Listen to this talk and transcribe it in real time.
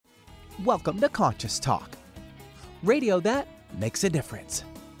Welcome to Conscious Talk, radio that makes a difference.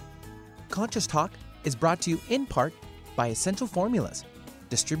 Conscious Talk is brought to you in part by Essential Formulas,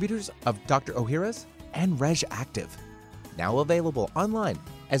 distributors of Dr. Ohhira's and Reg Active, now available online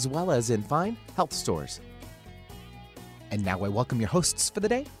as well as in fine health stores. And now I welcome your hosts for the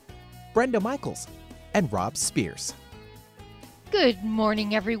day, Brenda Michaels and Rob Spears. Good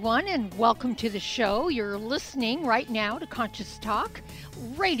morning, everyone, and welcome to the show. You're listening right now to Conscious Talk,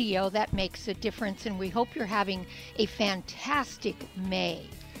 radio that makes a difference, and we hope you're having a fantastic May.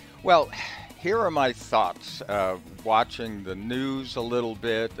 Well, here are my thoughts, watching the news a little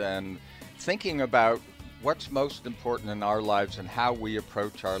bit and thinking about what's most important in our lives and how we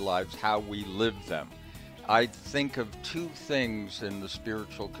approach our lives, how we live them. I think of two things in the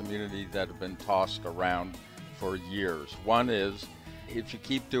spiritual community that have been tossed around for years. One is, if you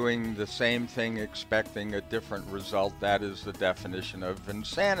keep doing the same thing expecting a different result, that is the definition of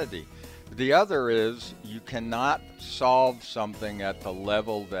insanity. The other is, you cannot solve something at the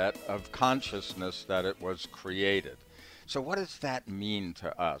level of consciousness that it was created. So what does that mean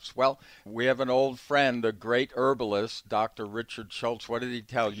to us? Well, we have an old friend, a great herbalist, Dr. Richard Schultz. What did he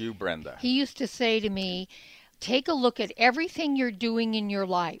tell you, Brenda? He used to say to me, take a look at everything you're doing in your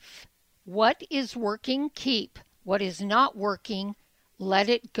life. What is working, keep. What is not working, let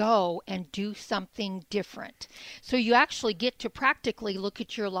it go and do something different. So you actually get to practically look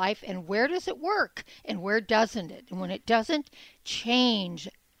at your life and where does it work and where doesn't it? And when it doesn't, change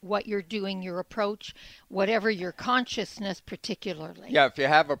what you're doing, your approach, whatever your consciousness particularly. Yeah, if you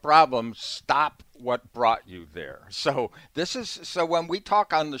have a problem, stop what brought you there. So when we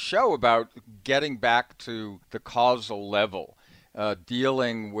talk on the show about getting back to the causal level,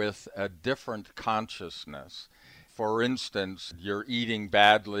 dealing with a different consciousness. For instance, you're eating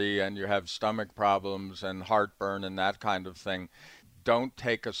badly and you have stomach problems and heartburn and that kind of thing. Don't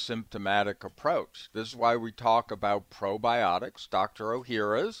take a symptomatic approach. This is why we talk about probiotics, Dr.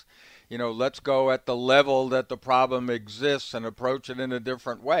 Ohhira's. Let's go at the level that the problem exists and approach it in a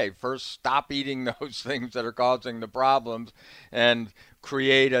different way. First, stop eating those things that are causing the problems and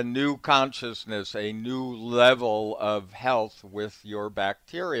create a new consciousness, a new level of health with your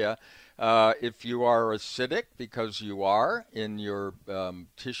bacteria. If you are acidic, because you are in your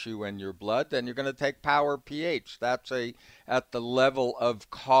tissue and your blood, then you're going to take Power pH. That's at the level of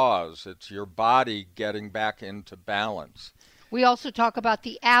cause. It's your body getting back into balance. We also talk about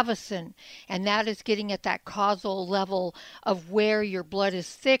the Avicen, and that is getting at that causal level of where your blood is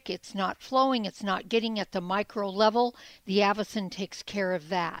thick, it's not flowing, it's not getting at the micro level. The Avicen takes care of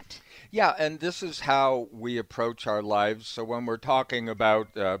that. Yeah, and this is how we approach our lives. So when we're talking about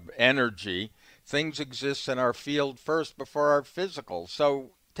energy, things exist in our field first before our physical.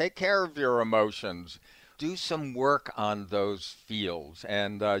 So take care of your emotions. Do some work on those fields.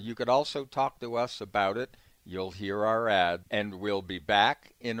 And you could also talk to us about it. You'll hear our ad, and we'll be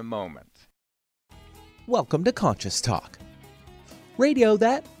back in a moment. Welcome to Conscious Talk, radio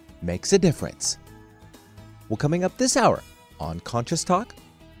that makes a difference. Well, coming up this hour on Conscious Talk,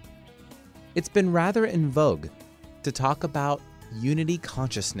 it's been rather in vogue to talk about unity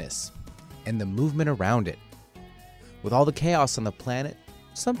consciousness and the movement around it. With all the chaos on the planet,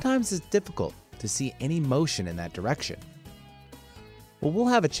 sometimes it's difficult to see any motion in that direction. Well, we'll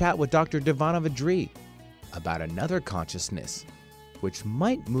have a chat with Dr. Devana Vadri about another consciousness which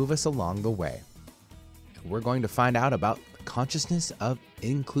might move us along the way. And we're going to find out about the consciousness of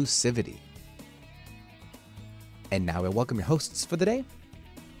inclusivity. And now I welcome your hosts for the day,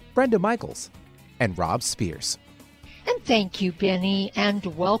 Brenda Michaels and Rob Spears. And thank you, Benny, and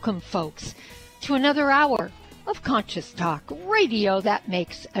welcome, folks, to another hour of Conscious Talk, radio that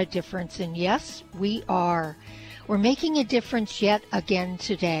makes a difference. And yes, we are. We're making a difference yet again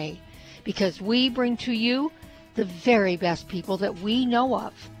today, because we bring to you the very best people that we know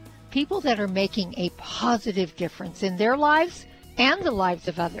of, people that are making a positive difference in their lives and the lives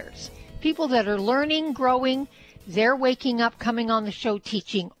of others, people that are learning, growing, they're waking up, coming on the show,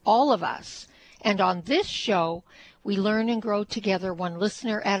 teaching all of us. And on this show, we learn and grow together, one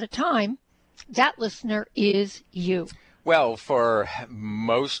listener at a time. That listener is you. Well, for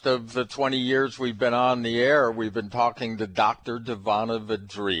most of the 20 years we've been on the air, we've been talking to Dr. Devana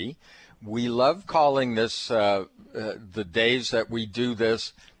Vadri. We love calling this, the days that we do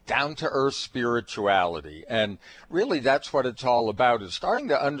this, down-to-earth spirituality. And really that's what it's all about, is starting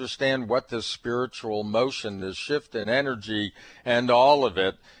to understand what this spiritual motion, this shift in energy, and all of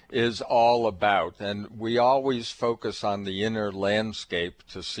it is all about. And we always focus on the inner landscape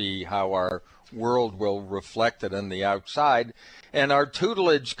to see how our world will reflect it on the outside. And our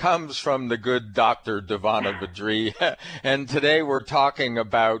tutelage comes from the good Dr. Devana Vadri. And today we're talking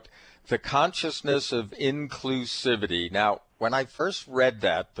about The consciousness of inclusivity. Now, when I first read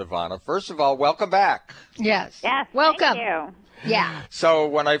that, Devana, first of all, welcome back. Yes. Yes. Welcome. Thank you. Yeah. So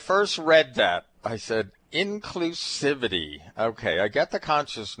when I first read that, I said, inclusivity. Okay, I get the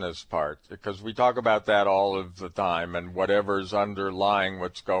consciousness part because we talk about that all of the time, and whatever's underlying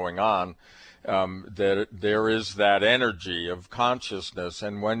what's going on, that there is that energy of consciousness.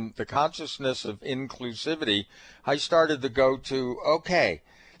 And when the consciousness of inclusivity, I started to go to, okay,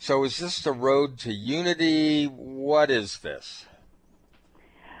 so is this the road to unity? What is this?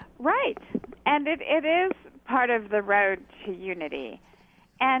 Right. And it is part of the road to unity.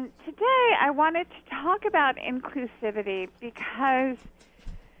 And today I wanted to talk about inclusivity because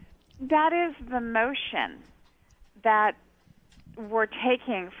that is the motion that we're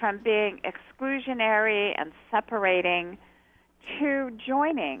taking from being exclusionary and separating to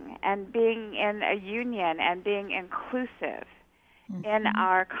joining and being in a union and being inclusive in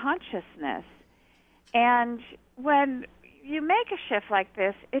our consciousness. And when you make a shift like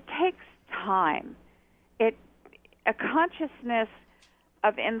this, it takes time. A consciousness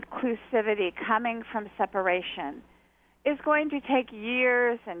of inclusivity coming from separation is going to take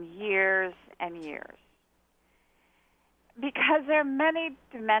years and years and years, because there are many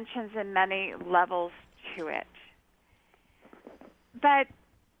dimensions and many levels to it. But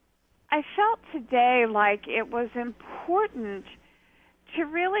I felt today like it was important to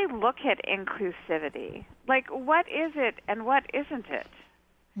really look at inclusivity. Like, what is it and what isn't it?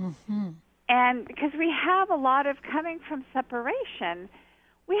 Mm-hmm. And because we have a lot of, coming from separation,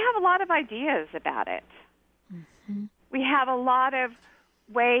 we have a lot of ideas about it. Mm-hmm. We have a lot of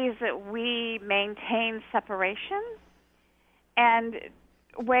ways that we maintain separation and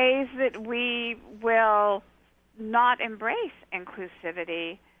ways that we will not embrace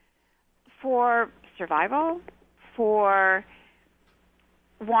inclusivity for survival, for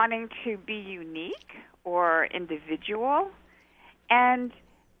wanting to be unique or individual. And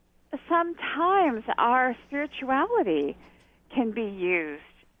sometimes our spirituality can be used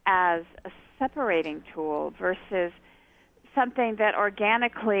as a separating tool versus something that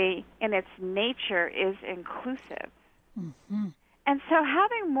organically in its nature is inclusive. Mm-hmm. And so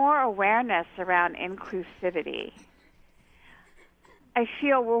having more awareness around inclusivity, I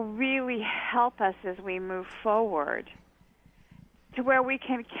feel, will really help us as we move forward to where we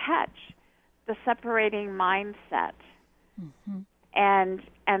can catch the separating mindset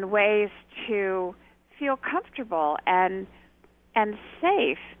and ways to feel comfortable and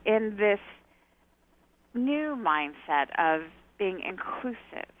safe in this new mindset of being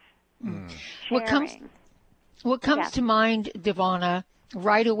inclusive. What comes Yes. to mind, Devana,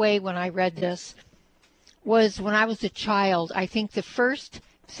 right away when I read this was when I was a child. I think the first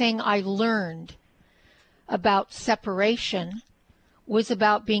thing I learned about separation was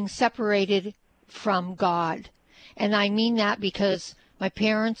about being separated from God. And I mean that because my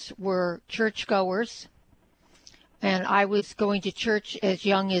parents were churchgoers, and I was going to church as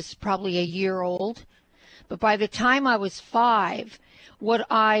young as probably a year old. But by the time I was 5, what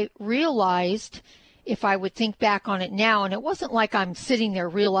I realized, if I would think back on it now, and it wasn't like I'm sitting there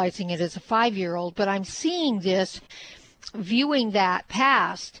realizing it as a 5-year-old, but I'm seeing this, viewing that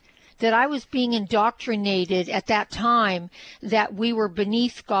past, that I was being indoctrinated at that time that we were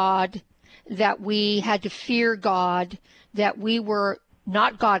beneath God, that we had to fear God, that we were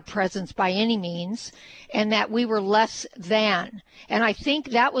not God presence by any means, and that we were less than. And I think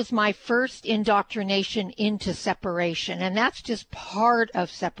that was my first indoctrination into separation. And that's just part of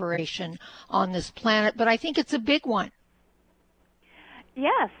separation on this planet, but I think it's a big one.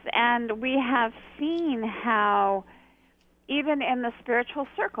 Yes, and we have seen how even in the spiritual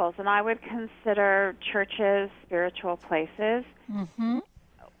circles, and I would consider churches spiritual places,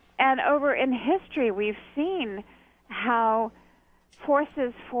 and over in history we've seen how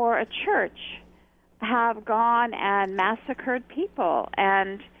forces for a church have gone and massacred people,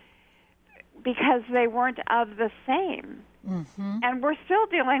 and because they weren't of the same. And we're still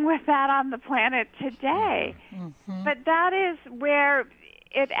dealing with that on the planet today. But that is where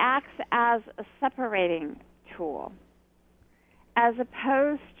it acts as a separating tool, as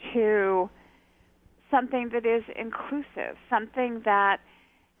opposed to something that is inclusive, something that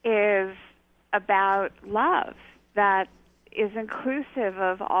is about love, that is inclusive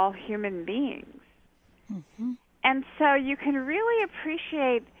of all human beings. And so you can really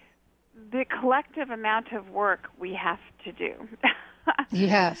appreciate the collective amount of work we have to do.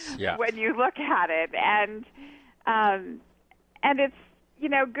 Yes. Yeah. When you look at it, and it's, you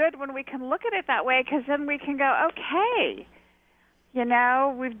know, good when we can look at it that way, because then we can go, okay, you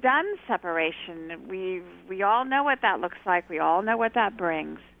know, we've done separation. We all know what that looks like. We all know what that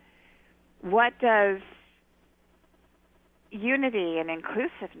brings. what does unity and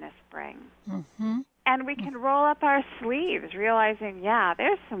inclusiveness bring? Mm-hmm. And we can roll up our sleeves, realizing, yeah,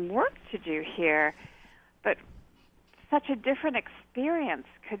 there's some work to do here, but such a different experience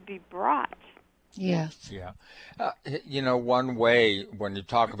could be brought. Yes. Yeah. One way when you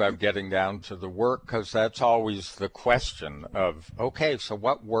talk about getting down to the work, because that's always the question of, okay, so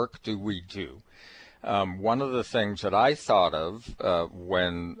what work do we do? One of the things that I thought of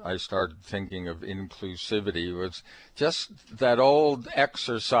when I started thinking of inclusivity was just that old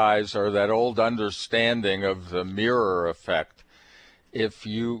exercise or that old understanding of the mirror effect. If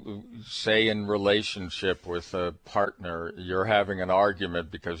you say in relationship with a partner, you're having an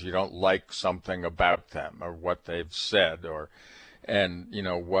argument because you don't like something about them or what they've said, and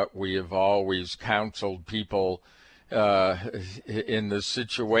what we have always counseled people in the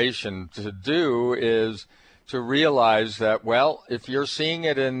situation to do is to realize that, well, if you're seeing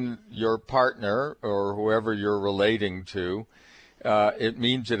it in your partner or whoever you're relating to, it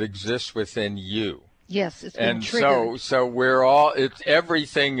means it exists within you. Yes, it's been and triggered. so we're all,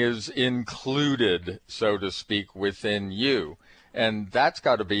 everything is included, so to speak, within you. And that's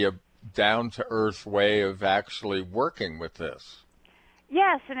got to be a down-to-earth way of actually working with this.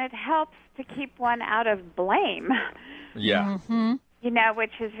 Yes, and it helps to keep one out of blame. Yeah. Mm-hmm.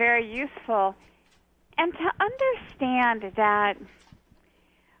 Which is very useful. And to understand that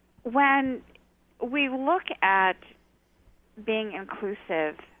when we look at being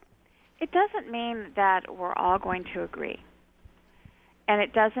inclusive, it doesn't mean that we're all going to agree. And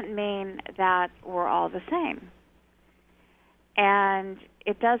it doesn't mean that we're all the same. And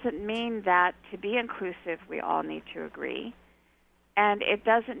it doesn't mean that to be inclusive, we all need to agree. And it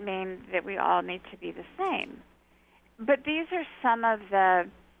doesn't mean that we all need to be the same. But these are some of the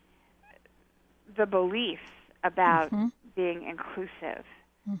beliefs about Mm-hmm. being inclusive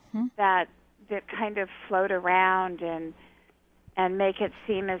Mm-hmm. that kind of float around and make it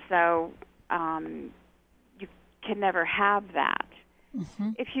seem as though you can never have that.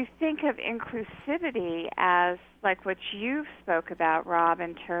 Mm-hmm. If you think of inclusivity as like what you spoke about, Rob,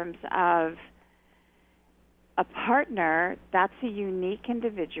 in terms of a partner, that's a unique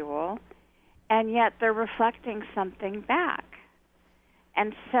individual, and yet they're reflecting something back.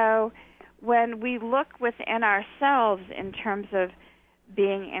 And so when we look within ourselves in terms of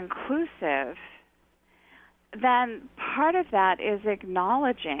being inclusive, then part of that is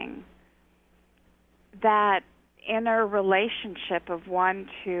acknowledging that inner relationship of one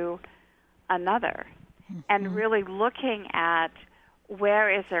to another, and really looking at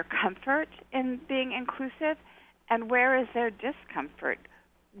where is there comfort in being inclusive and where is there discomfort.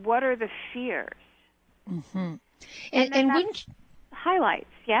 What are the fears? Mm-hmm. And wouldn't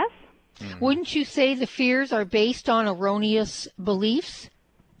highlights, yes? wouldn't you say the fears are based on erroneous beliefs?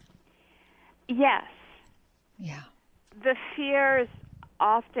 Yes. Yeah. The fears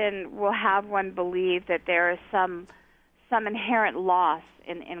often will have one believe that there is some inherent loss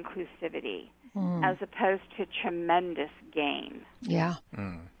in inclusivity as opposed to tremendous gain. Yeah.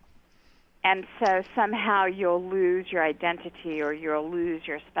 And so somehow you'll lose your identity, or you'll lose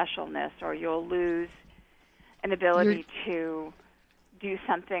your specialness, or you'll lose an ability to do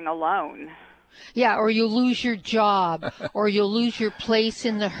something alone. Yeah, or you'll lose your job, or you'll lose your place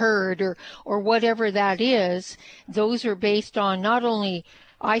in the herd, or whatever that is. Those are based on not only,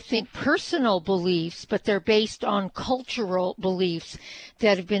 I think, personal beliefs, but they're based on cultural beliefs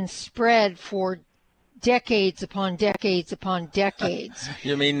that have been spread for decades upon decades upon decades.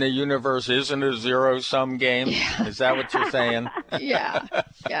 You mean the universe isn't a zero-sum game? Yeah. Is that what you're saying? Yeah.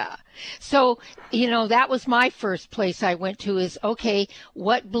 So, that was my first place I went to is, okay,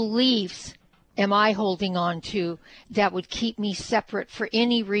 what beliefs am I holding on to that would keep me separate for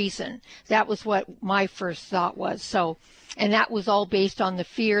any reason? That was what my first thought was. So, and that was all based on the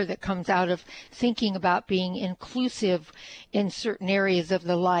fear that comes out of thinking about being inclusive in certain areas of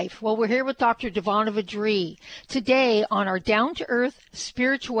the life. Well, we're here with Dr. Devana Vadri. Today on our Down to Earth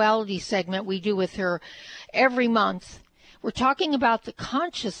Spirituality segment we do with her every month, we're talking about the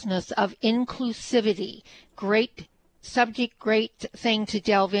consciousness of inclusivity. Great subject, great thing to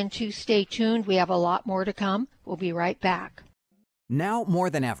delve into. Stay tuned. We have a lot more to come. We'll be right back. Now more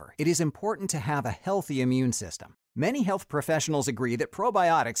than ever, it is important to have a healthy immune system. Many health professionals agree that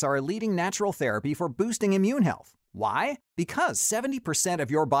probiotics are a leading natural therapy for boosting immune health. Why? Because 70% of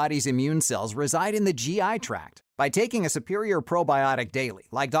your body's immune cells reside in the GI tract. By taking a superior probiotic daily,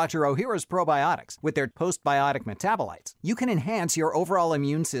 like Dr. Ohhira's probiotics, with their postbiotic metabolites, you can enhance your overall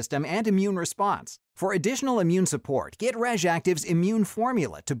immune system and immune response. For additional immune support, get RegActive's Immune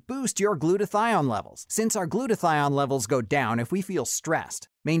Formula to boost your glutathione levels, since our glutathione levels go down if we feel stressed.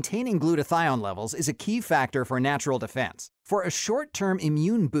 Maintaining glutathione levels is a key factor for natural defense. For a short-term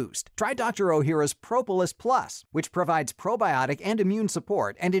immune boost, try Dr. Ohhira's Propolis Plus, which provides probiotic and immune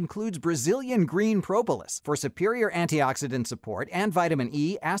support and includes Brazilian green propolis for superior antioxidant support and vitamin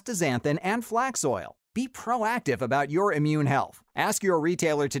E, astaxanthin, and flax oil. Be proactive about your immune health. Ask your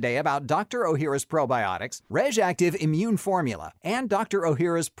retailer today about Dr. Ohhira's probiotics, RegActive Immune Formula, and Dr.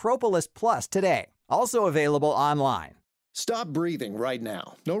 Ohhira's Propolis Plus today. Also available online. Stop breathing right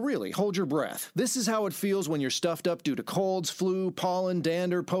now. No, really, hold your breath. This is how it feels when you're stuffed up due to colds, flu, pollen,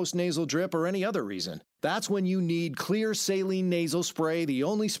 dander, postnasal drip, or any other reason. That's when you need Xlear Saline Nasal Spray, the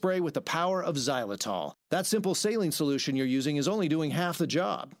only spray with the power of xylitol. That simple saline solution you're using is only doing half the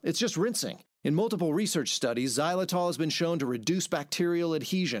job. It's just rinsing. In multiple research studies, xylitol has been shown to reduce bacterial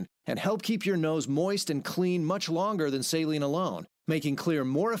adhesion and help keep your nose moist and clean much longer than saline alone, making Xlear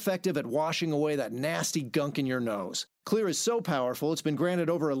more effective at washing away that nasty gunk in your nose. Xlear is so powerful, it's been granted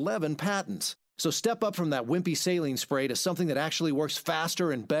over 11 patents. So step up from that wimpy saline spray to something that actually works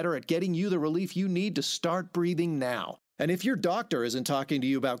faster and better at getting you the relief you need to start breathing now. And if your doctor isn't talking to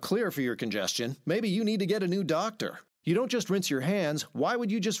you about Xlear for your congestion, maybe you need to get a new doctor. You don't just rinse your hands. Why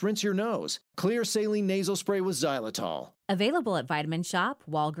would you just rinse your nose? Xlear Saline Nasal Spray with xylitol. Available at Vitamin Shop,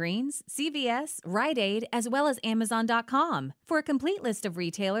 Walgreens, CVS, Rite Aid, as well as Amazon.com. For a complete list of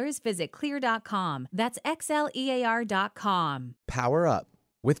retailers, visit Xlear.com. That's XLEAR.com. Power up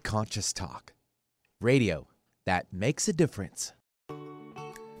with Conscious Talk. Radio that makes a difference.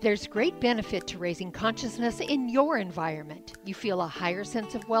 There's great benefit to raising consciousness in your environment. You feel a higher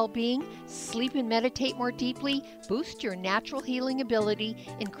sense of well-being, sleep and meditate more deeply, boost your natural healing ability,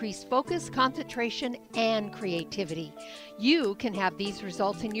 increase focus, concentration, and creativity. You can have these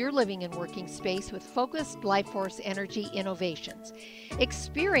results in your living and working space with Focused Life Force Energy Innovations.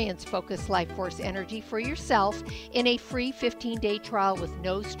 Experience Focused Life Force Energy for yourself in a free 15-day trial with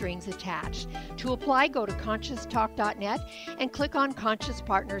no strings attached. To apply, go to ConsciousTalk.net and click on Conscious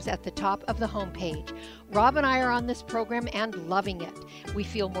Partners at the top of the homepage. Rob and I are on this program and loving it. We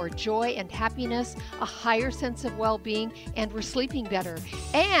feel more joy and happiness, a higher sense of well-being, and we're sleeping better.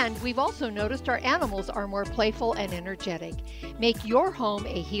 And we've also noticed our animals are more playful and energetic. Make your home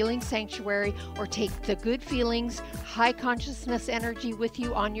a healing sanctuary or take the good feelings, high consciousness energy with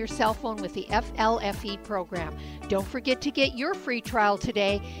you on your cell phone with the FLFE program. Don't forget to get your free trial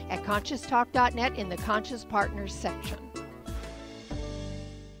today at ConsciousTalk.net in the Conscious Partners section.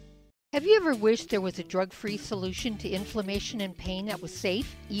 Have you ever wished there was a drug-free solution to inflammation and pain that was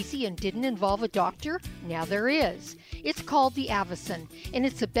safe, easy, and didn't involve a doctor? Now there is. It's called the Avicen, and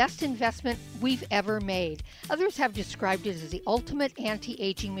it's the best investment we've ever made. Others have described it as the ultimate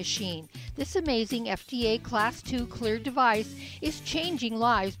anti-aging machine. This amazing FDA Class II cleared device is changing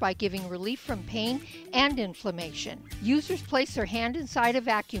lives by giving relief from pain and inflammation. Users place their hand inside a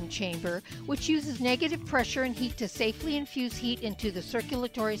vacuum chamber, which uses negative pressure and heat to safely infuse heat into the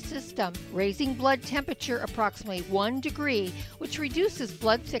circulatory system, raising blood temperature approximately 1 degree, which reduces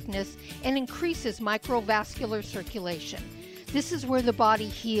blood thickness and increases microvascular circulation. This is where the body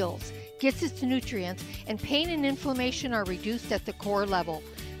heals, gets its nutrients, and pain and inflammation are reduced at the core level.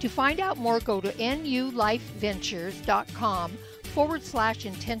 To find out more, go to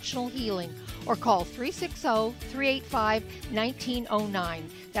nulifeventures.com/intentional healing or call 360-385-1909.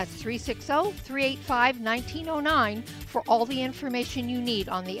 That's 360-385-1909 for all the information you need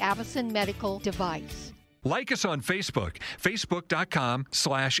on the Avicen medical device. Like us on Facebook,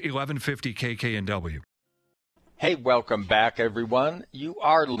 facebook.com/1150KKNW. Hey, welcome back, everyone. You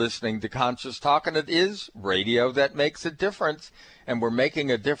are listening to Conscious Talk, and it is radio that makes a difference. And we're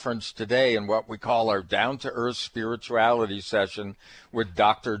making a difference today in what we call our down-to-earth spirituality session with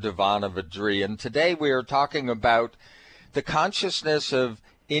Dr. Devana Vadri. And today we are talking about the consciousness of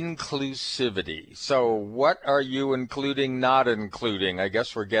inclusivity. So what are you including, not including? I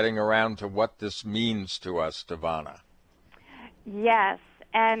guess we're getting around to what this means to us, Devana. Yes,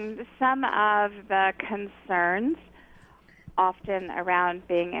 and some of the concerns often around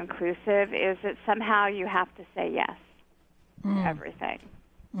being inclusive is that somehow you have to say yes to everything.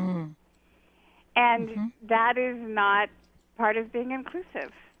 And that is not part of being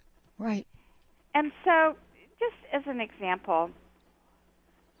inclusive. Right. And so, just as an example,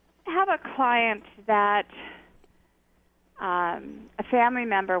 I have a client that a family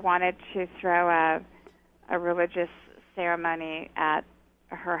member wanted to throw a religious ceremony at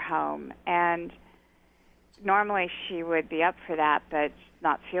her home, and normally she would be up for that, but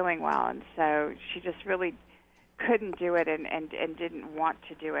not feeling well, and so she just really couldn't do it and didn't want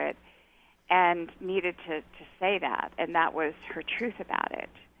to do it. and needed to say that, and that was her truth about it.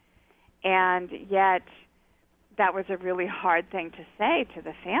 And yet that was a really hard thing to say to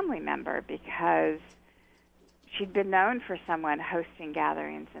the family member because she'd been known for someone hosting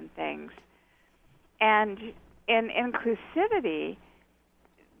gatherings and things. And in inclusivity,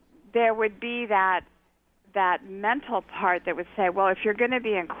 there would be that mental part that would say, well, if you're going to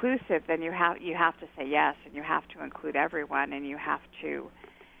be inclusive, then you have to say yes, and you have to include everyone, and you have to.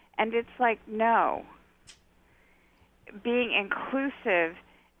 And it's like, no. Being inclusive,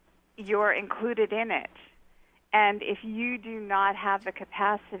 you're included in it. And if you do not have the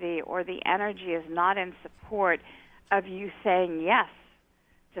capacity or the energy is not in support of you saying yes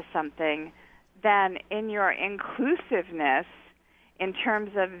to something, then in your inclusiveness, in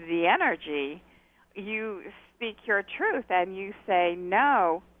terms of the energy, you speak your truth and you say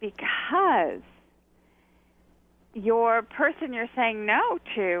no because your person you're saying no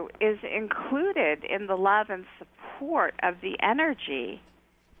to is included in the love and support of the energy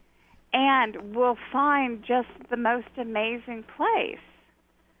and will find just the most amazing place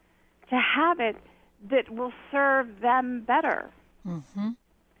to have it that will serve them better. Mm-hmm.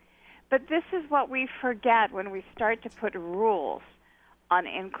 But this is what we forget when we start to put rules on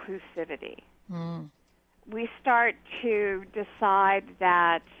inclusivity. Mm. We start to decide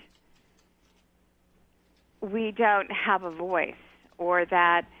that we don't have a voice or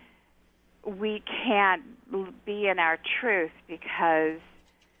that we can't be in our truth because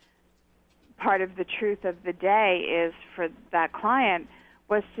part of the truth of the day is for that client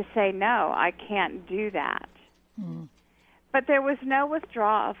was to say, no, I can't do that. Mm. But there was no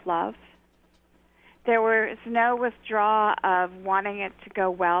withdrawal of love. There was no withdrawal of wanting it to go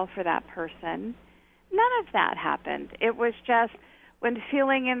well for that person. None of that happened. It was just when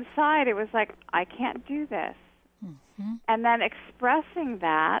feeling inside, it was like, I can't do this. Mm-hmm. And then expressing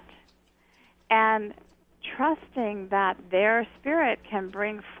that and trusting that their spirit can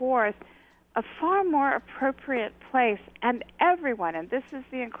bring forth a far more appropriate place. And everyone, and this is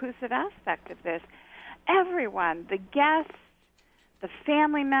the inclusive aspect of this, everyone, the guests, the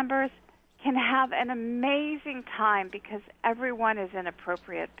family members, can have an amazing time because everyone is in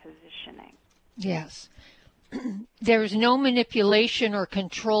appropriate positioning. Yes. There's no manipulation or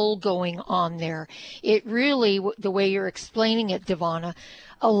control going on there. It really, the way you're explaining it, Devana,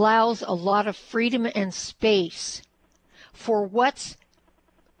 allows a lot of freedom and space for what's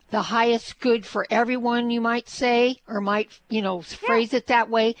the highest good for everyone, you might say, or might, phrase it that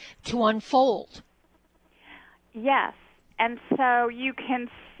way, to unfold. Yes. And so you can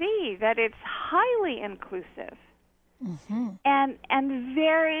see that it's highly inclusive mm-hmm. and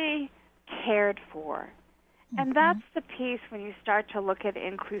very cared for. And mm-hmm. that's the piece when you start to look at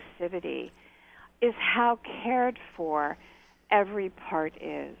inclusivity, is how cared for every part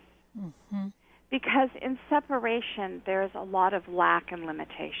is. Mm-hmm. Because in separation, there's a lot of lack and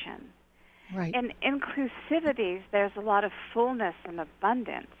limitation. Right. In inclusivities, there's a lot of fullness and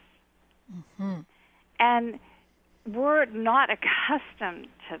abundance. Mm-hmm. And we're not accustomed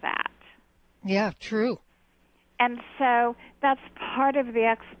to that. Yeah, true. And so that's part of the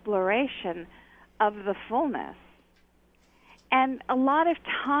exploration of the fullness. And a lot of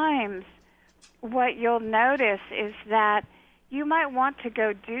times what you'll notice is that you might want to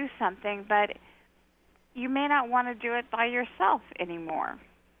go do something, but you may not want to do it by yourself anymore.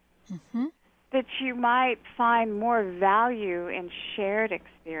 Mm-hmm. That you might find more value in shared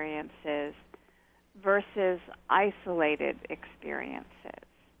experiences versus isolated experiences.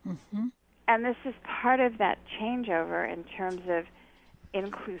 Mm-hmm. And this is part of that changeover in terms of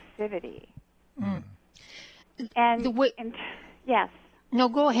inclusivity. Mm. And yes. No,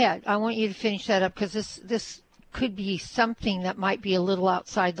 go ahead. I want you to finish that up because this could be something that might be a little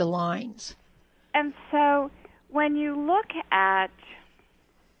outside the lines. And so when you look at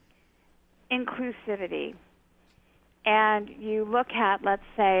inclusivity and you look at, let's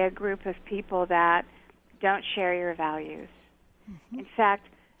say, a group of people that don't share your values, mm-hmm. in fact,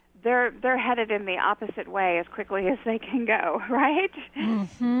 they're headed in the opposite way as quickly as they can go, right?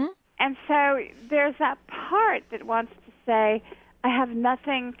 Mm-hmm. And so there's that part that wants to say, I have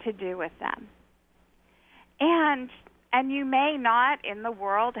nothing to do with them. And you may not in the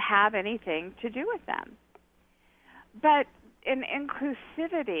world have anything to do with them. But in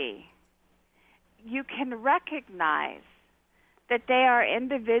inclusivity, you can recognize that they are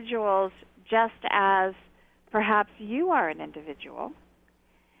individuals just as perhaps you are an individual,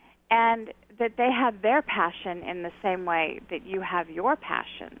 and that they have their passion in the same way that you have your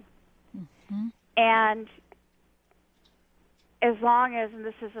passion. Mm-hmm. And as long as, and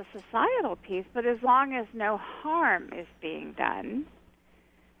this is a societal piece, but as long as no harm is being done,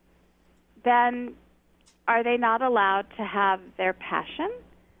 then are they not allowed to have their passion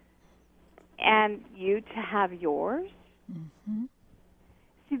and you to have yours? Mm-hmm.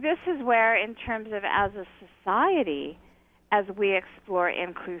 See, this is where, in terms of as a society, as we explore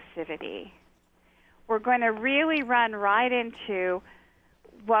inclusivity, we're going to really run right into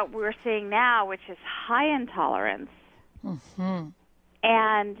what we're seeing now, which is high intolerance, Mm-hmm.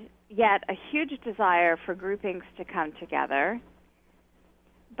 and yet a huge desire for groupings to come together.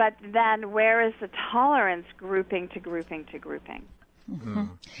 But then where is the tolerance grouping to grouping to grouping? Mm-hmm.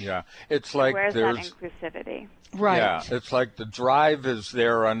 Yeah, it's like Where's there's that inclusivity? Right. Yeah, it's like the drive is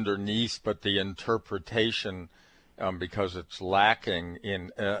there underneath, but the interpretation, because it's lacking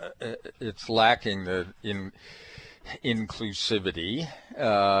in inclusivity,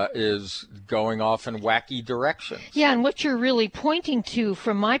 is going off in wacky directions. Yeah, and what you're really pointing to,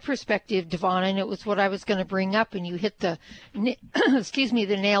 from my perspective, Devon, and it was what I was going to bring up, and you hit the,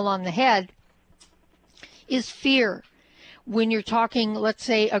 the nail on the head, is fear. When you're talking, let's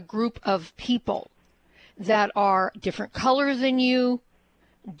say, a group of people that are different color than you,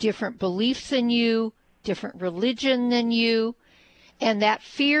 different beliefs than you, different religion than you, and that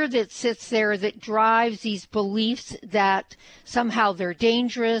fear that sits there that drives these beliefs that somehow they're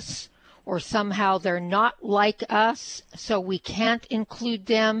dangerous or somehow they're not like us, so we can't include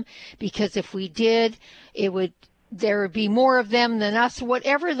them because if we did, there would be more of them than us.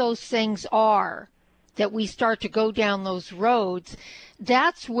 Whatever those things are that we start to go down those roads,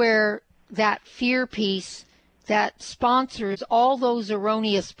 that's where that fear piece that sponsors all those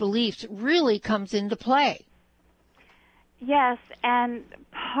erroneous beliefs really comes into play. Yes, and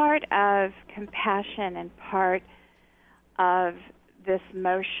part of compassion and part of this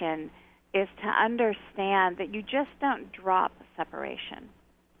motion is to understand that you just don't drop separation.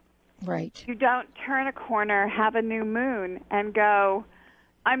 Right. You don't turn a corner, have a new moon, and go,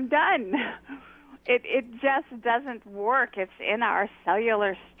 I'm done. It just doesn't work. It's in our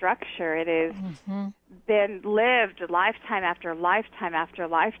cellular structure. It has been lived lifetime after lifetime after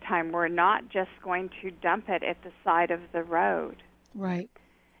lifetime. We're not just going to dump it at the side of the road. Right.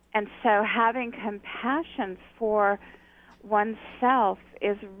 And so having compassion for oneself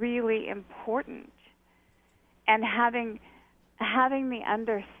is really important. And having the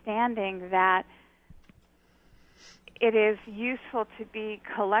understanding that it is useful to be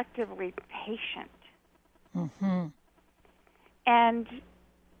collectively patient. Mm-hmm. And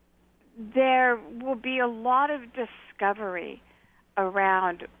there will be a lot of discovery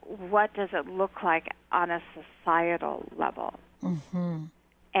around what does it look like on a societal level. Mm-hmm.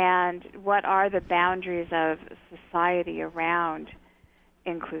 And what are the boundaries of society around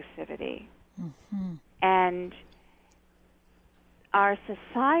inclusivity. Mm-hmm. And our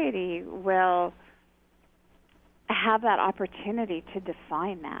society will have that opportunity to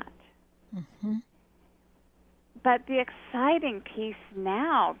define that. Mm-hmm. But the exciting piece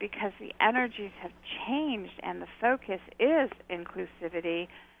now, because the energies have changed and the focus is inclusivity,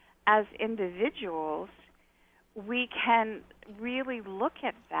 as individuals, we can really look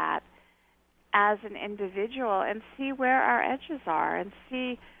at that as an individual and see where our edges are and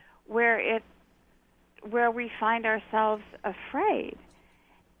see where we find ourselves afraid.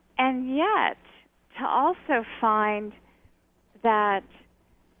 And yet, to also find that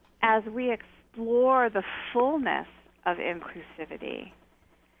as we explore the fullness of inclusivity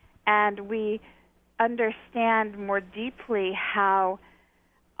and we understand more deeply how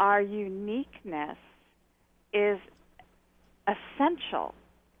our uniqueness is essential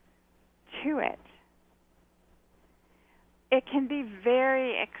to it, it can be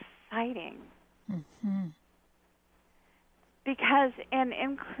very exciting. Mm-hmm. Because in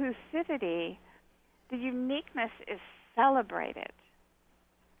inclusivity, the uniqueness is celebrated.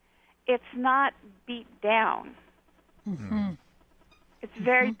 It's not beat down. Mm-hmm. It's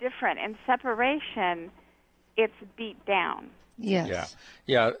very different. In separation, it's beat down. Yes.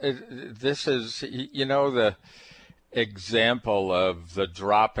 Yeah. This is, the example of the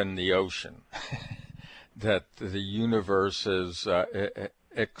drop in the ocean, that the universe is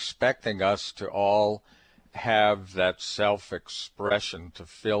expecting us to all have that self-expression to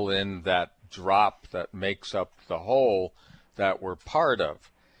fill in that drop that makes up the whole that we're part of.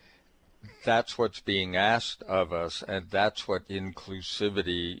 That's what's being asked of us, and that's what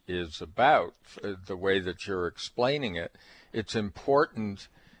inclusivity is about, the way that you're explaining it. It's important.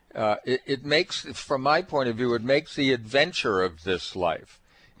 It makes, from my point of view, it makes the adventure of this life.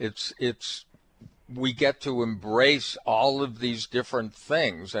 We get to embrace all of these different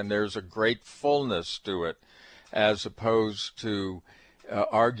things, and there's a great fullness to it, as opposed to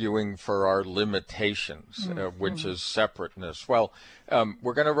arguing for our limitations, which is separateness. Well,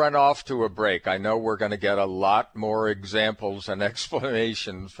 we're going to run off to a break. I know we're going to get a lot more examples and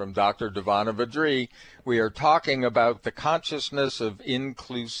explanations from Dr. Devana Vadri. We are talking about the consciousness of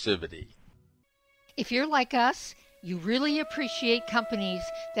inclusivity. If you're like us, you really appreciate companies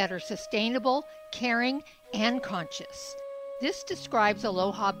that are sustainable, caring, and conscious. This describes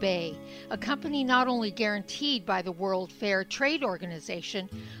Aloha Bay, a company not only guaranteed by the World Fair Trade Organization,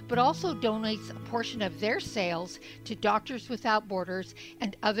 but also donates a portion of their sales to Doctors Without Borders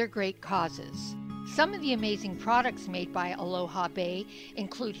and other great causes. Some of the amazing products made by Aloha Bay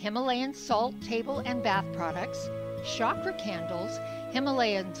include Himalayan salt table and bath products, chakra candles,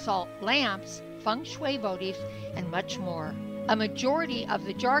 Himalayan salt lamps, feng shui votives, and much more. A majority of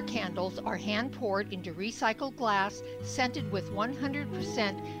the jar candles are hand-poured into recycled glass, scented with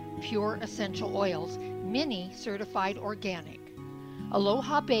 100% pure essential oils, many certified organic.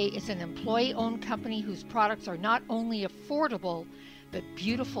 Aloha Bay is an employee-owned company whose products are not only affordable, but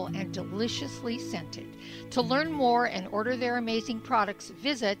beautiful and deliciously scented. To learn more and order their amazing products,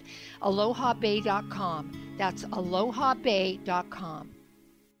 visit alohabay.com. That's alohabay.com.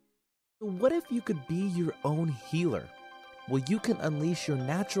 What if you could be your own healer? Well, you can unleash your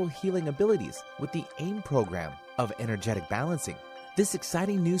natural healing abilities with the AIM program of energetic balancing. This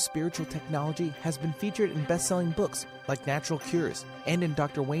exciting new spiritual technology has been featured in best-selling books like Natural Cures, and in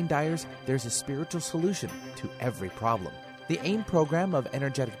Dr. Wayne Dyer's There's a Spiritual Solution to Every Problem. The AIM program of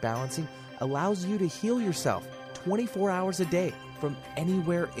energetic balancing allows you to heal yourself 24 hours a day from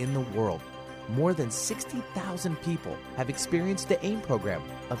anywhere in the world. More than 60,000 people have experienced the AIM program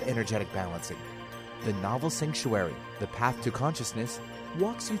of energetic balancing. The novel Sanctuary, The Path to Consciousness,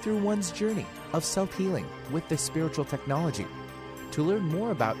 walks you through one's journey of self-healing with this spiritual technology. To learn more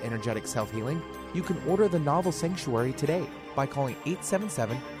about energetic self-healing, you can order the novel Sanctuary today by calling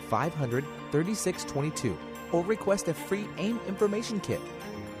 877-500-3622 or request a free AIM information kit.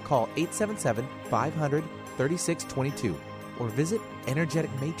 Call 877-500-3622 or visit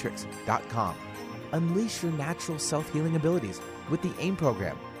energeticmatrix.com. Unleash your natural self-healing abilities with the AIM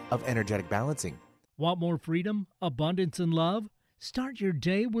program of energetic balancing. Want more freedom, abundance, and love? Start your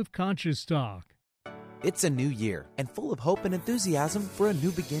day with Conscious Talk. It's a new year and full of hope and enthusiasm for a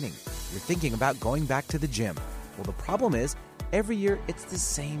new beginning. You're thinking about going back to the gym. Well, the problem is, every year it's the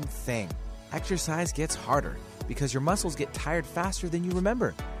same thing. Exercise gets harder because your muscles get tired faster than you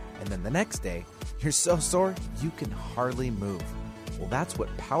remember. And then the next day, you're so sore you can hardly move. Well, that's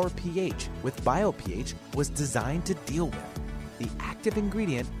what Power pH with BioPH was designed to deal with. The active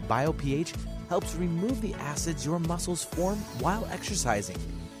ingredient, BioPH, helps remove the acids your muscles form while exercising,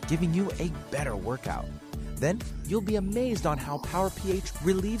 giving you a better workout. Then you'll be amazed on how Power pH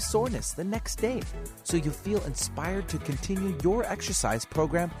relieves soreness the next day, so you'll feel inspired to continue your exercise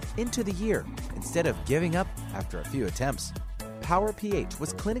program into the year instead of giving up after a few attempts. Power pH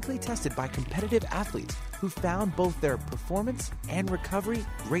was clinically tested by competitive athletes who found both their performance and recovery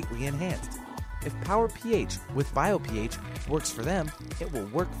greatly enhanced. If Power pH with BioPH works for them, it will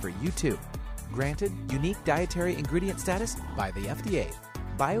work for you too. Granted unique dietary ingredient status by the FDA.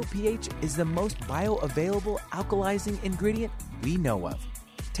 BioPH is the most bioavailable alkalizing ingredient we know of.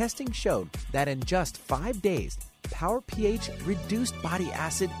 Testing showed that in just 5 days, Power pH reduced body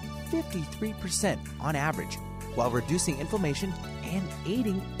acid 53% on average, while reducing inflammation and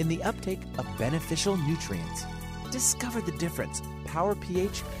aiding in the uptake of beneficial nutrients. Discover the difference Power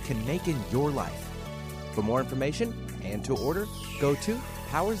pH can make in your life. For more information and to order, go to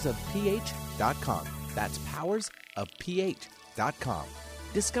powersofph.com. That's powersofph.com.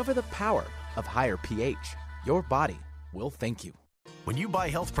 Discover the power of higher pH. Your body will thank you. When you buy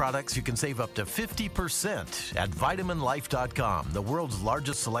health products, you can save up to 50% at VitaminLife.com, the world's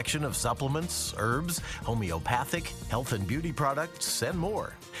largest selection of supplements, herbs, homeopathic, health and beauty products, and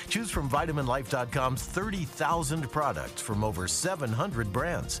more. Choose from VitaminLife.com's 30,000 products from over 700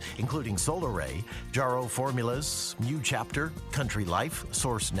 brands, including Solaray, Jarrow Formulas, New Chapter, Country Life,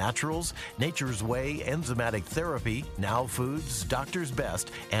 Source Naturals, Nature's Way, Enzymatic Therapy, Now Foods, Doctor's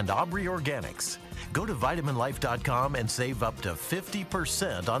Best, and Aubrey Organics. Go to VitaminLife.com and save up to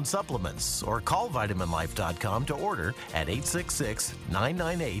 50% on supplements, or call VitaminLife.com to order at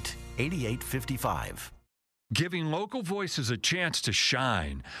 866-998-8855. Giving local voices a chance to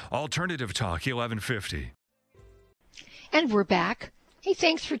shine. Alternative Talk 1150. And we're back. Hey,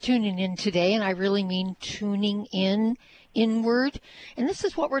 thanks for tuning in today, and I really mean tuning inward. And this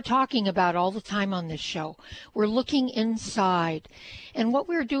is what we're talking about all the time on this show. We're looking inside. And what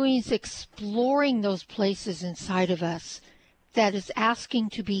we're doing is exploring those places inside of us that is asking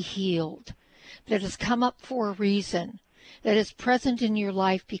to be healed, that has come up for a reason, that is present in your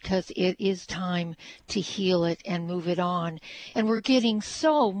life because it is time to heal it and move it on. And we're getting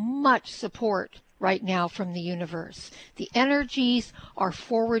so much support right now from the universe. The energies are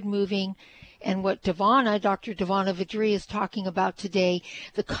forward moving. And what Dr. Devana Vidri is talking about today,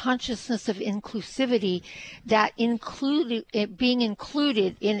 the consciousness of inclusivity, that being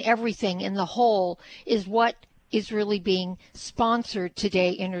included in everything, in the whole, is what is really being sponsored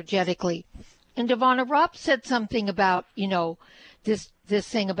today energetically. And Devana, Rob said something about, this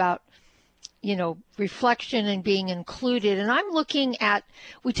thing about, reflection and being included. And I'm looking at,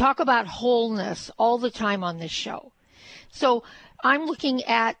 we talk about wholeness all the time on this show. So I'm looking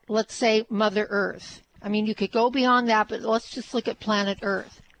at, let's say, Mother Earth. I mean, you could go beyond that, but let's just look at planet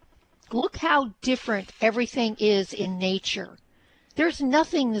Earth. Look how different everything is in nature. There's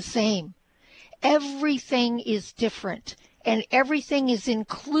nothing the same. Everything is different, and everything is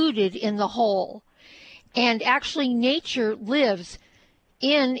included in the whole. And actually, nature lives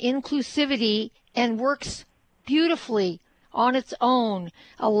in inclusivity and works beautifully on its own,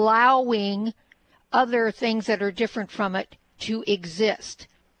 allowing other things that are different from it to exist.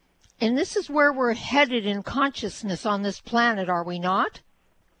 And this is where we're headed in consciousness on this planet, are we not?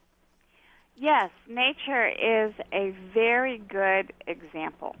 Yes, nature is a very good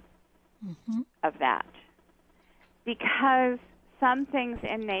example of that, because some things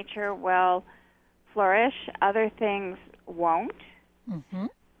in nature will flourish, other things won't.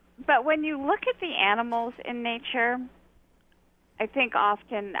 But when you look at the animals in nature, I think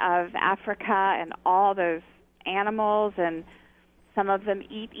often of Africa and all those animals, and some of them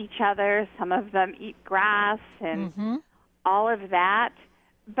eat each other, some of them eat grass, and all of that.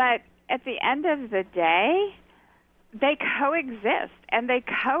 But at the end of the day, they coexist, and they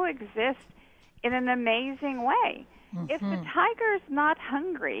coexist in an amazing way. If the tiger's not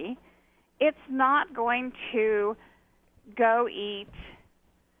hungry, it's not going to go eat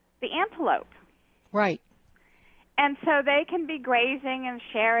the antelope. Right. And so they can be grazing and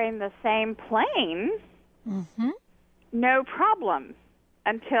sharing the same plain, no problem,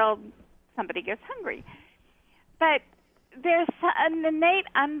 until somebody gets hungry. But there's an innate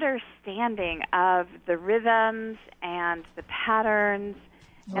understanding of the rhythms and the patterns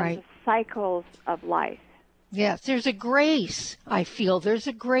and the cycles of life. Yes, there's a grace, I feel. There's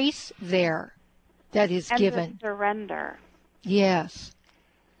a grace there that is given. And the surrender. Yes.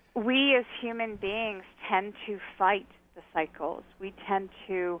 We as human beings tend to fight the cycles. We tend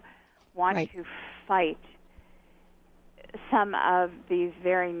to want to fight some of these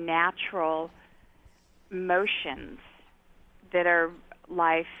very natural motions that are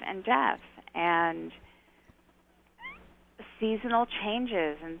life and death and seasonal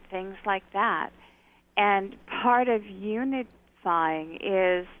changes and things like that. And part of unifying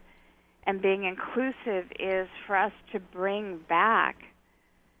is, and being inclusive is, for us to bring back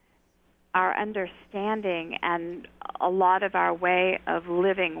our understanding and a lot of our way of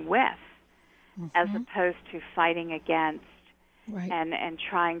living with, as opposed to fighting against and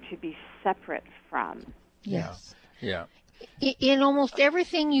trying to be separate from. Yes. Yeah. In almost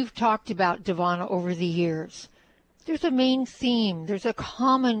everything you've talked about, Devana, over the years, there's a main theme. There's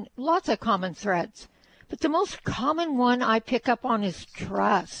lots of common threads. But the most common one I pick up on is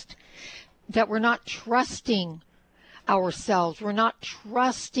trust. That we're not trusting ourselves. We're not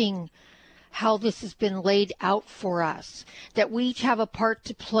trusting how this has been laid out for us. That we each have a part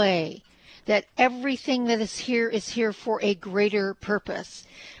to play. That everything that is here for a greater purpose.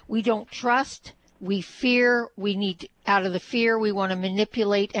 We don't trust. We fear. We need out of the fear. We want to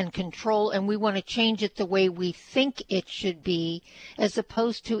manipulate and control, and we want to change it the way we think it should be, as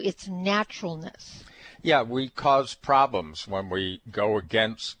opposed to its naturalness. Yeah, we cause problems when we go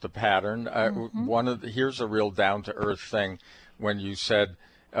against the pattern. Here's a real down-to-earth thing when you said,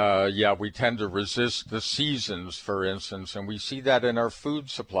 we tend to resist the seasons, for instance, and we see that in our food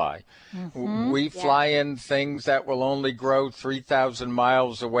supply. We fly in things that will only grow 3,000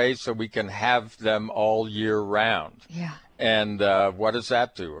 miles away so we can have them all year round. Yeah. And what does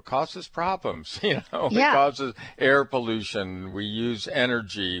that do? It causes problems, It causes air pollution. We use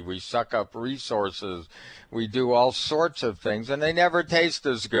energy. We suck up resources. We do all sorts of things, and they never taste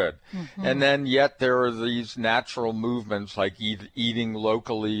as good. And then yet there are these natural movements like eating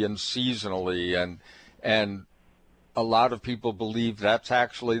locally and seasonally, and a lot of people believe that's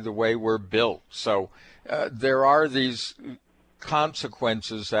actually the way we're built. So there are these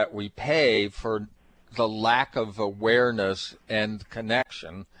consequences that we pay for the lack of awareness and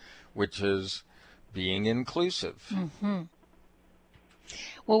connection, which is being inclusive.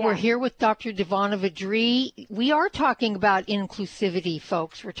 Well, we're here with Dr. Devana Vadri. We are talking about inclusivity,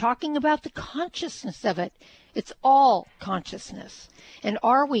 folks. We're talking about the consciousness of it. It's all consciousness. And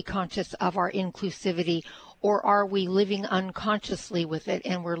are we conscious of our inclusivity, or are we living unconsciously with it?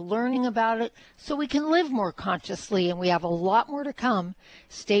 And we're learning about it so we can live more consciously, and we have a lot more to come.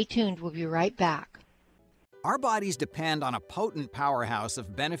 Stay tuned. We'll be right back. Our bodies depend on a potent powerhouse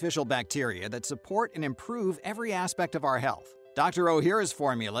of beneficial bacteria that support and improve every aspect of our health. Dr. Ohhira's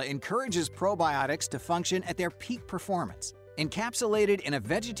formula encourages probiotics to function at their peak performance. Encapsulated in a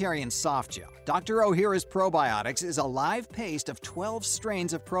vegetarian soft gel, Dr. Ohhira's Probiotics is a live paste of 12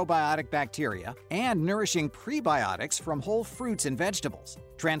 strains of probiotic bacteria and nourishing prebiotics from whole fruits and vegetables.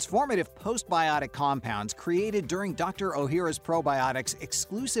 Transformative postbiotic compounds created during Dr. Ohhira's Probiotics'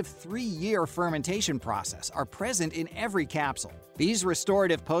 exclusive 3-year fermentation process are present in every capsule. These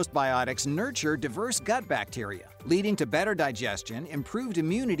restorative postbiotics nurture diverse gut bacteria, leading to better digestion, improved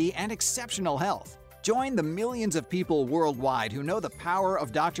immunity, and exceptional health. Join the millions of people worldwide who know the power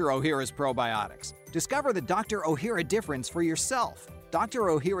of Dr. Ohhira's Probiotics. Discover the Dr. Ohhira difference for yourself. Dr.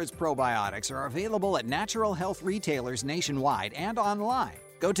 Ohhira's Probiotics are available at natural health retailers nationwide and online.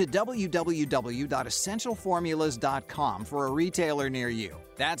 Go to www.essentialformulas.com for a retailer near you.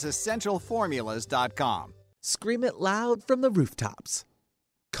 That's essentialformulas.com. Scream it loud from the rooftops.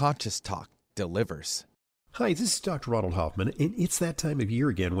 Conscious Talk delivers. Hi, this is Dr. Ronald Hoffman, and it's that time of year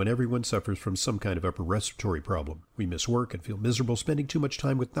again when everyone suffers from some kind of upper respiratory problem. We miss work and feel miserable spending too much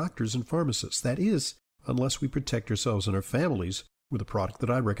time with doctors and pharmacists. That is, unless we protect ourselves and our families with a product that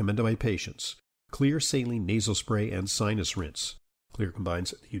I recommend to my patients, Xlear Saline Nasal Spray and Sinus Rinse. Xlear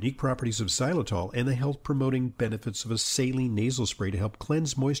combines the unique properties of xylitol and the health-promoting benefits of a saline nasal spray to help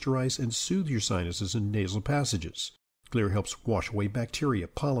cleanse, moisturize, and soothe your sinuses and nasal passages. Xlear helps wash away bacteria,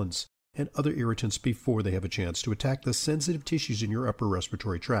 pollens, and other irritants before they have a chance to attack the sensitive tissues in your upper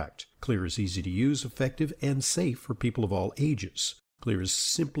respiratory tract. Xlear is easy to use, effective, and safe for people of all ages. Xlear is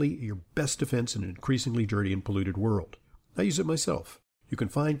simply your best defense in an increasingly dirty and polluted world. I use it myself. You can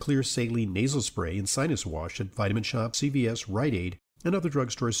find Xlear Saline Nasal Spray and Sinus Wash at Vitamin Shop, CVS, Rite Aid, and other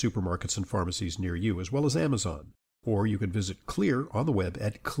drugstores, supermarkets, and pharmacies near you, as well as Amazon. Or you can visit Xlear on the web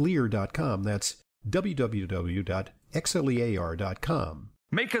at xlear.com. That's www.xlear.com.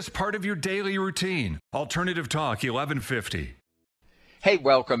 Make us part of your daily routine. Alternative Talk 1150. Hey,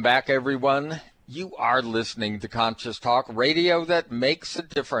 welcome back, everyone. You are listening to Conscious Talk, radio that makes a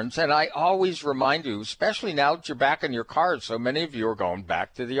difference. And I always remind you, especially now that you're back in your cars, so many of you are going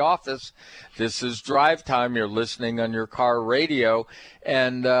back to the office. This is drive time. You're listening on your car radio.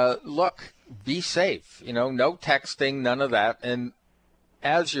 And look, be safe. You know, no texting, none of that. And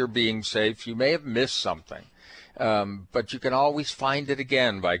as you're being safe, you may have missed something. But you can always find it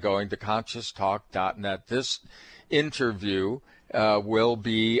again by going to conscioustalk.net. This interview will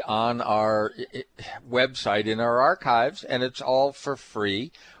be on our website in our archives, and it's all for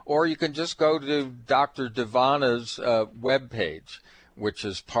free. Or you can just go to Dr. Devana's webpage, which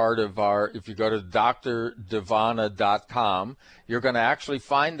is part of our, if you go to drdevana.com, you're going to actually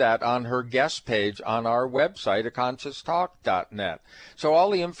find that on her guest page on our website at conscioustalk.net. So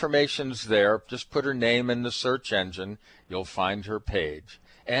all the information's there. Just put her name in the search engine. You'll find her page.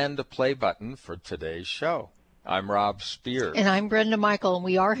 And the play button for today's show. I'm Rob Spears. And I'm Brenda Michael, and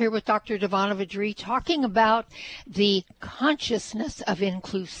we are here with Dr. Devana Vadri talking about the consciousness of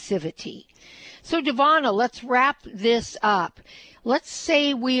inclusivity. So, Devana, let's wrap this up. Let's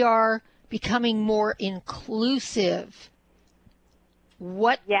say we are becoming more inclusive.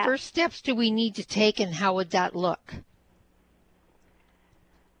 What first steps do we need to take, and how would that look?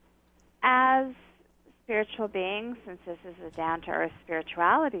 As spiritual beings, since this is a down-to-earth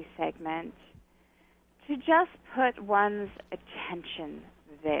spirituality segment, to just put one's attention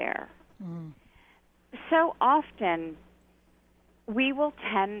there. So often, we will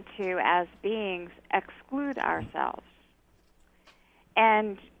tend to, as beings, exclude ourselves.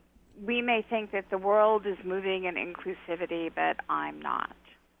 And we may think that the world is moving in inclusivity, but I'm not.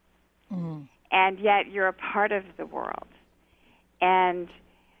 And yet you're a part of the world. And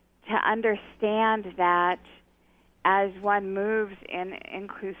to understand that as one moves in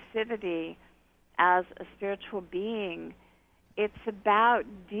inclusivity as a spiritual being, it's about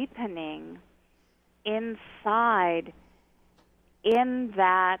deepening inside in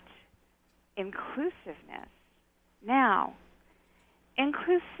that inclusiveness. Now,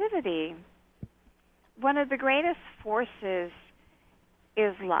 inclusivity, one of the greatest forces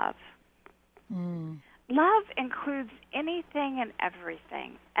is love. Love includes anything and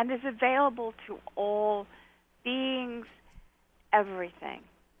everything and is available to all beings, everything.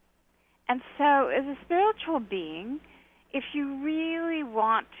 And so as a spiritual being, if you really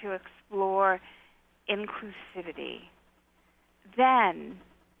want to explore inclusivity, then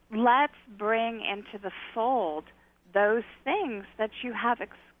let's bring into the fold those things that you have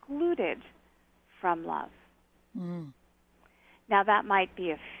excluded from love. Now, that might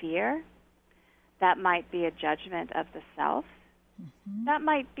be a fear. That might be a judgment of the self. That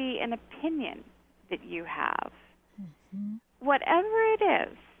might be an opinion that you have. Whatever it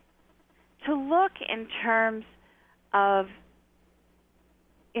is, to look in terms of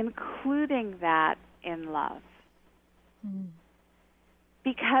including that in love.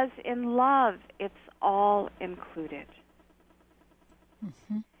 Because in love, it's all included.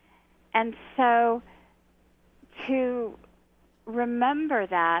 And so to remember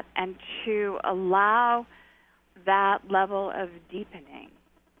that and to allow that level of deepening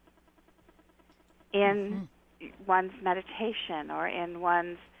in one's meditation or in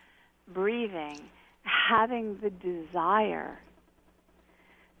one's breathing, having the desire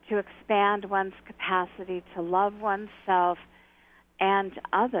to expand one's capacity to love oneself and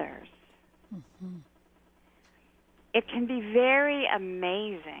others. It can be very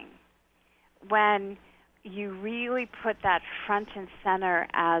amazing when you really put that front and center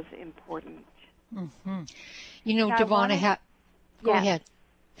as important. You know, Devonna, go ahead.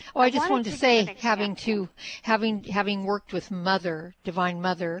 Oh, I just wanted to say, having worked with Mother, Divine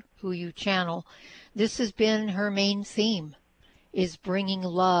Mother, who you channel, this has been her main theme, is bringing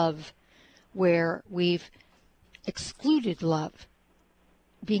love where we've excluded love,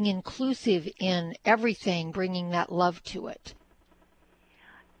 being inclusive in everything, bringing that love to it.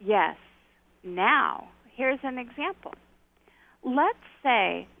 Yes. Now, here's an example. Let's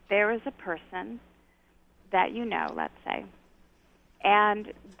say there is a person that you know, let's say,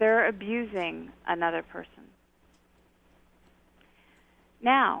 and they're abusing another person.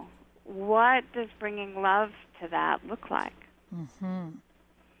 Now, what does bringing love to that look like?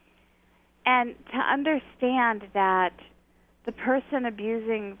 And to understand that the person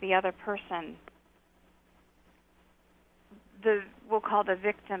abusing the other person, we'll call the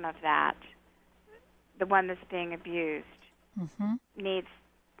victim of that, the one that's being abused, needs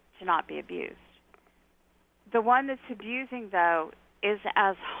to not be abused. The one that's abusing, though, is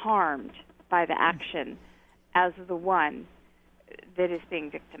as harmed by the action as the one that is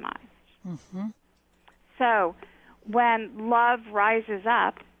being victimized. So when love rises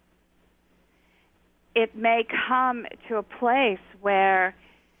up, it may come to a place where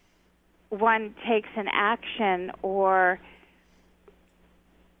one takes an action or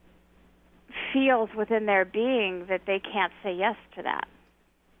feels within their being that they can't say yes to that.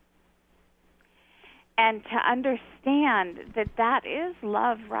 And to understand that that is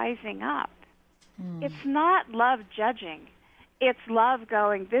love rising up. It's not love judging. It's love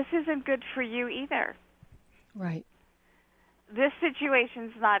going, this isn't good for you either. Right. This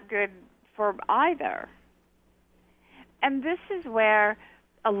situation's not good for either. And this is where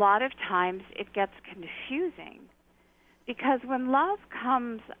a lot of times it gets confusing. Because when love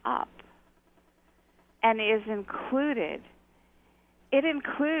comes up and is included, it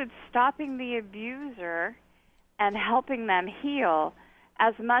includes stopping the abuser and helping them heal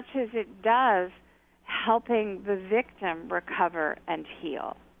as much as it does helping the victim recover and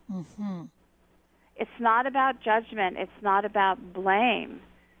heal. It's not about judgment. It's not about blame.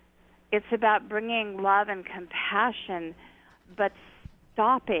 It's about bringing love and compassion, but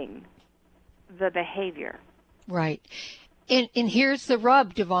stopping the behavior. Right. And here's the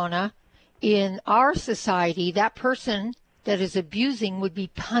rub, Devonna. In our society, that person that is abusing would be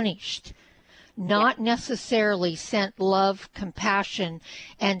punished, not necessarily sent love, compassion,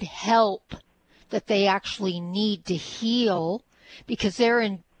 and help that they actually need to heal, because they're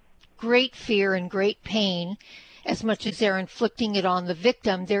in great fear and great pain. As much as they're inflicting it on the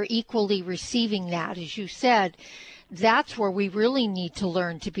victim, they're equally receiving that. As you said, that's where we really need to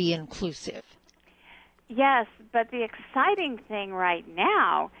learn to be inclusive. Yes, but the exciting thing right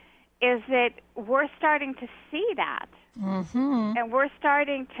now is that we're starting to see that. And we're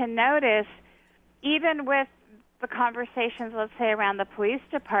starting to notice, even with the conversations, let's say, around the police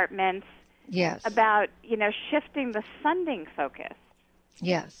departments, about, shifting the funding focus.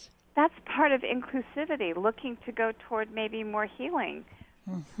 That's part of inclusivity, looking to go toward maybe more healing.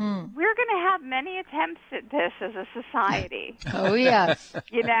 We're going to have many attempts at this as a society.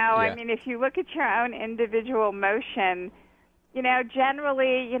 I mean, if you look at your own individual motion,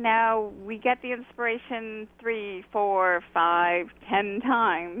 generally, we get the inspiration 3, 4, 5, 10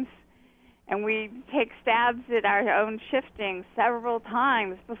 times, and we take stabs at our own shifting several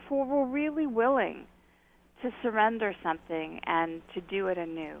times before we're really willing to surrender something and to do it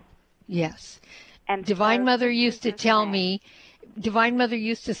anew. And Divine so Mother this used to is the tell thing. me, Divine Mother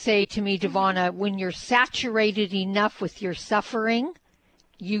used to say to me, Devana, when you're saturated enough with your suffering,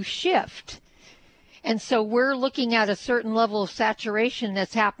 you shift. And so we're looking at a certain level of saturation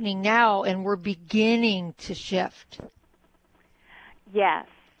that's happening now, and we're beginning to shift. Yes,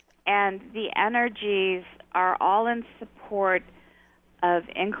 and the energies are all in support of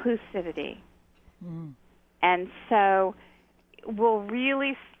inclusivity. And so we'll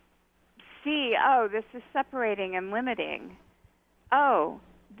really see, oh, this is separating and limiting. Oh,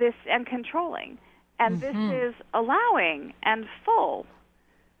 this and controlling. And this is allowing and full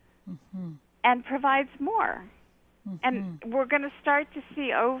and provides more. And we're going to start to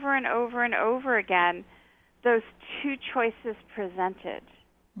see over and over and over again those two choices presented.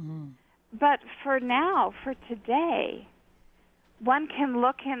 But for now, for today, one can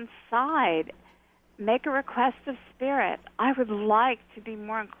look inside, make a request of Spirit. I would like to be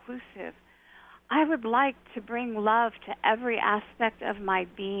more inclusive. I would like to bring love to every aspect of my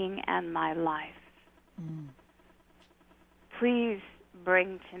being and my life. Please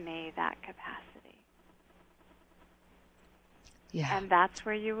bring to me that capacity. Yeah. And that's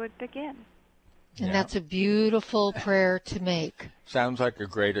where you would begin. And that's a beautiful prayer to make. Sounds like a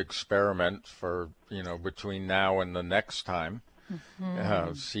great experiment for, between now and the next time.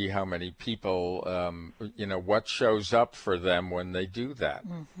 See how many people, what shows up for them when they do that.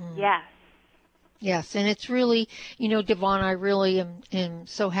 Yes. Yes, and it's really, Devon, I really am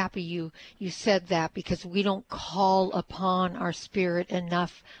so happy you said that, because we don't call upon our spirit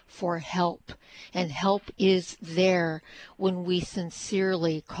enough for help. And help is there when we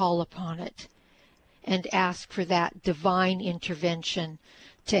sincerely call upon it and ask for that divine intervention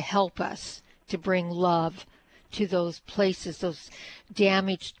to help us, to bring love to those places, those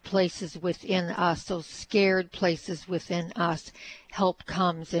damaged places within us, those scared places within us. Help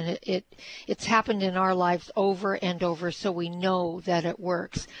comes, and it's happened in our lives over and over, so we know that it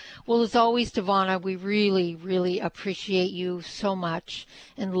works. Well, as always, Devana, we really, really appreciate you so much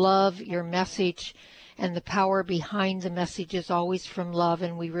and love your message, and the power behind the message is always from love,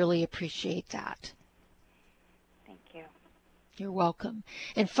 and we really appreciate that. You're welcome.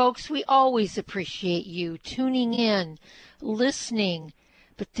 And folks, we always appreciate you tuning in, listening,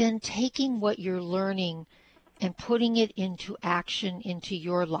 but then taking what you're learning and putting it into action into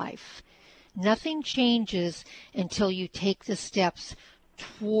your life. Nothing changes until you take the steps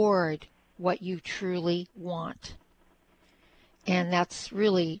toward what you truly want. And that's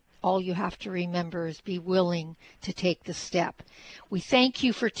really all you have to remember, is be willing to take the step. We thank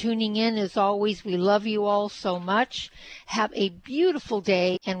you for tuning in. As always, we love you all so much. Have a beautiful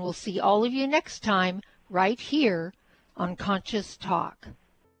day, and we'll see all of you next time right here on Conscious Talk.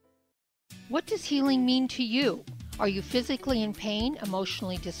 What does healing mean to you? Are you physically in pain,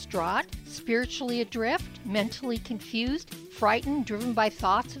 emotionally distraught, spiritually adrift, mentally confused, frightened, driven by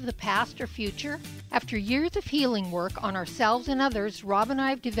thoughts of the past or future? After years of healing work on ourselves and others, Rob and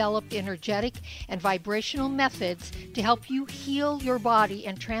I have developed energetic and vibrational methods to help you heal your body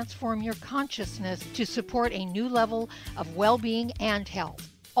and transform your consciousness to support a new level of well-being and health.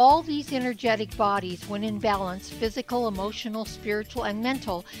 All these energetic bodies, when in balance, physical, emotional, spiritual, and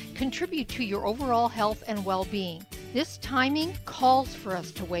mental, contribute to your overall health and well-being. This timing calls for us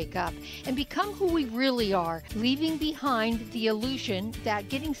to wake up and become who we really are, leaving behind the illusion that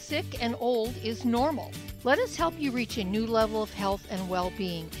getting sick and old is normal. Let us help you reach a new level of health and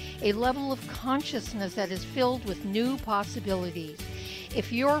well-being, a level of consciousness that is filled with new possibilities.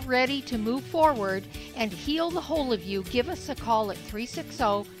 If you're ready to move forward and heal the whole of you, give us a call at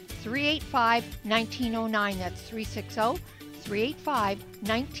 360-385-1909. That's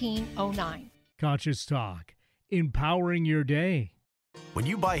 360-385-1909. Conscious Talk, empowering your day. When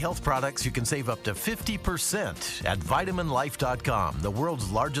you buy health products, you can save up to 50% at VitaminLife.com, the world's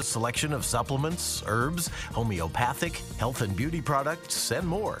largest selection of supplements, herbs, homeopathic, health and beauty products, and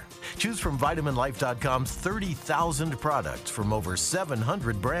more. Choose from VitaminLife.com's 30,000 products from over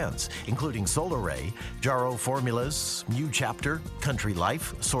 700 brands, including Solaray, Jarrow Formulas, New Chapter, Country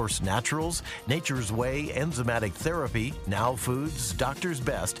Life, Source Naturals, Nature's Way, Enzymatic Therapy, Now Foods, Doctor's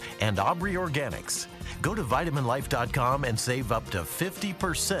Best, and Aubrey Organics. Go to VitaminLife.com and save up to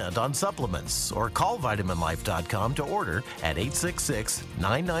 50% on supplements, or call VitaminLife.com to order at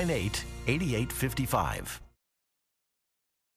 866-998-8855.